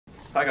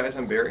Hi guys,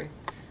 I'm Barry,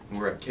 and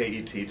we're at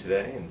KET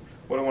today, and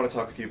what I want to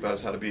talk with you about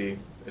is how to be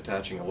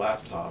attaching a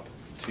laptop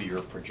to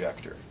your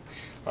projector.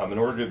 In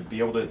order to be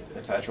able to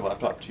attach your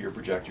laptop to your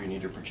projector, you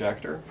need your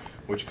projector,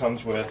 which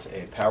comes with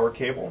a power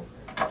cable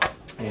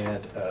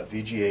and a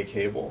VGA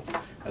cable,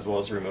 as well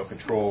as a remote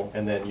control,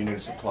 and then you need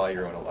to supply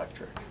your own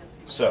electric.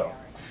 So,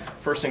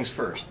 first things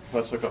first,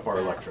 let's look up our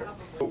electric.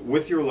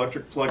 With your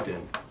electric plugged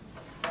in,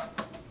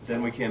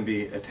 then we can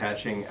be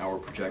attaching our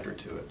projector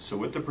to it. So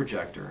with the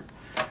projector,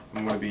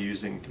 I'm going to be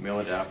using the male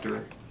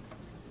adapter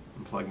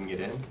and plugging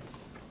it in.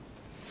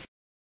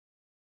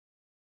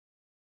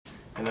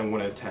 And then I'm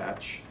going to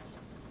attach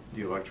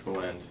the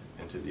electrical end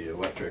into the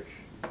electric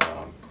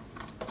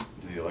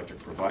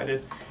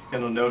provided.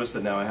 And you'll notice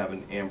that now I have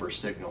an amber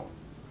signal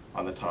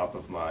on the top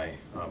of my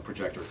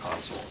projector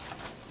console.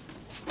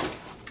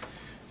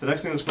 The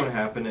next thing that's going to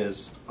happen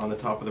is on the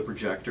top of the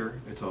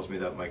projector, it tells me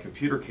that my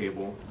computer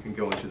cable can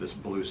go into this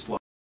blue slot.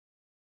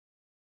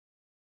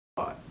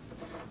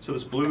 So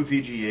this blue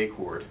VGA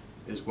cord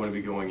is going to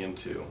be going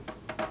into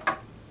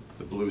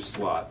the blue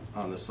slot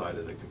on the side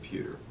of the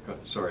computer,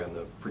 on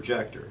the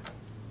projector.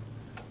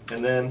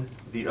 And then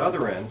the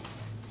other end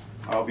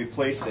I'll be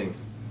placing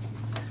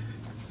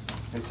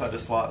inside the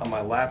slot on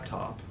my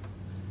laptop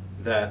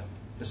that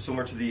is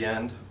similar to the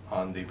end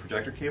on the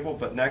projector cable,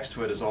 but next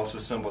to it is also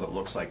a symbol that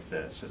looks like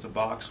this. It's a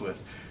box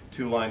with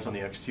two lines on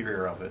the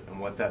exterior of it, and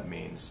what that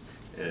means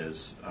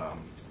is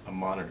a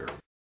monitor.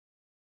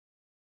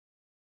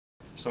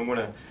 So I'm going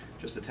to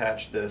just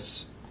attach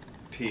this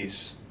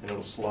piece and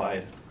it'll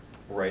slide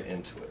right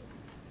into it.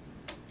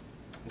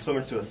 And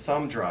similar to a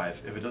thumb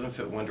drive, if it doesn't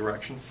fit one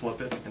direction, flip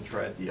it and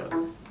try it the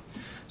other.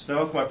 So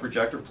now with my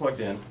projector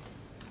plugged in,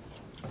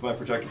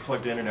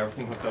 and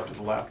everything hooked up to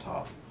the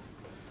laptop,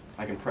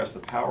 I can press the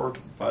power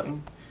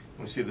button.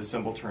 We see the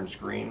symbol turns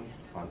green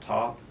on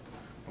top.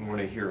 I'm going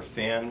to hear a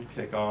fan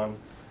kick on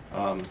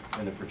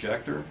in the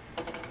projector,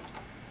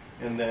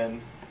 and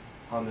then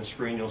on the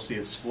screen you'll see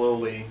it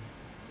slowly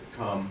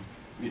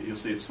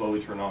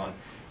turn on,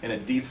 and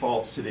it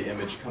defaults to the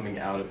image coming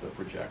out of the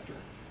projector.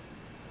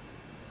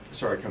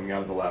 Coming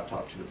out of the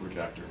laptop to the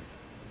projector.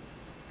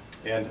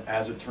 And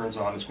as it turns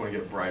on, it's going to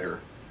get brighter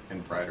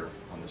and brighter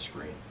on the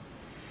screen.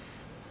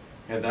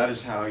 And that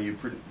is how you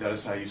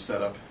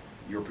set up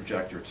your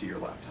projector to your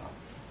laptop.